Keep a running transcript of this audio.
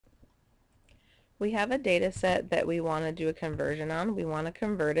we have a data set that we want to do a conversion on. We want to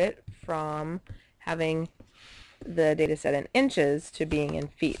convert it from having the data set in inches to being in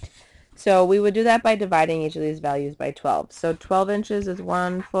feet. So we would do that by dividing each of these values by 12. So 12 inches is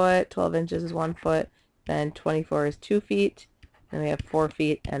 1 foot, 12 inches is 1 foot, then 24 is 2 feet, and we have 4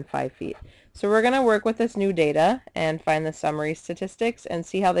 feet and 5 feet. So we're going to work with this new data and find the summary statistics and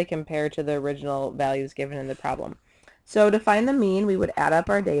see how they compare to the original values given in the problem. So to find the mean, we would add up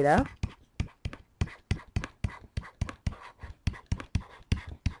our data.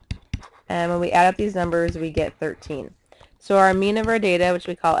 And when we add up these numbers, we get 13. So our mean of our data, which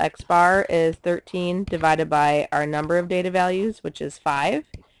we call x bar, is 13 divided by our number of data values, which is 5,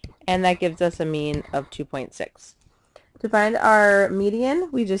 and that gives us a mean of 2.6. To find our median,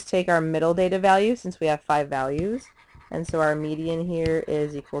 we just take our middle data value since we have 5 values, and so our median here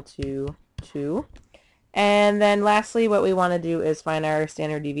is equal to 2. And then lastly, what we want to do is find our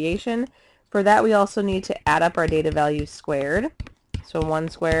standard deviation. For that, we also need to add up our data values squared. So 1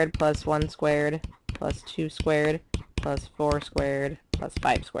 squared plus 1 squared plus 2 squared plus 4 squared plus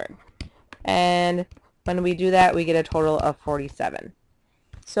 5 squared. And when we do that, we get a total of 47.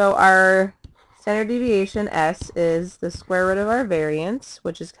 So our standard deviation, S, is the square root of our variance,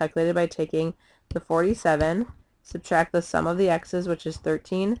 which is calculated by taking the 47, subtract the sum of the x's, which is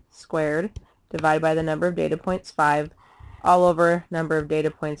 13 squared, divided by the number of data points, 5, all over number of data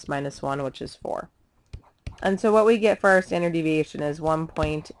points minus 1, which is 4. And so what we get for our standard deviation is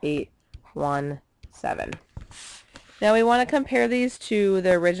 1.817. Now we want to compare these to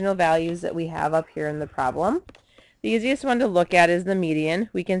the original values that we have up here in the problem. The easiest one to look at is the median.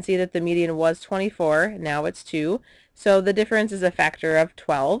 We can see that the median was 24, now it's 2, so the difference is a factor of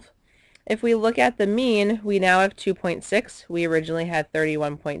 12. If we look at the mean, we now have 2.6. We originally had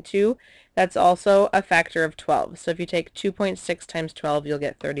 31.2. That's also a factor of 12. So if you take 2.6 times 12, you'll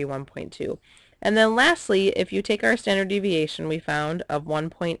get 31.2. And then lastly, if you take our standard deviation we found of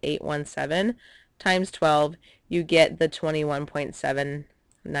 1.817 times 12, you get the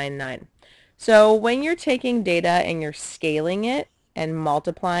 21.799. So when you're taking data and you're scaling it and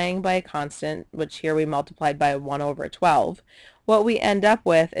multiplying by a constant, which here we multiplied by 1 over 12, what we end up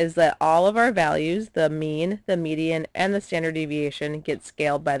with is that all of our values, the mean, the median, and the standard deviation, get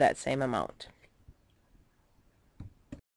scaled by that same amount.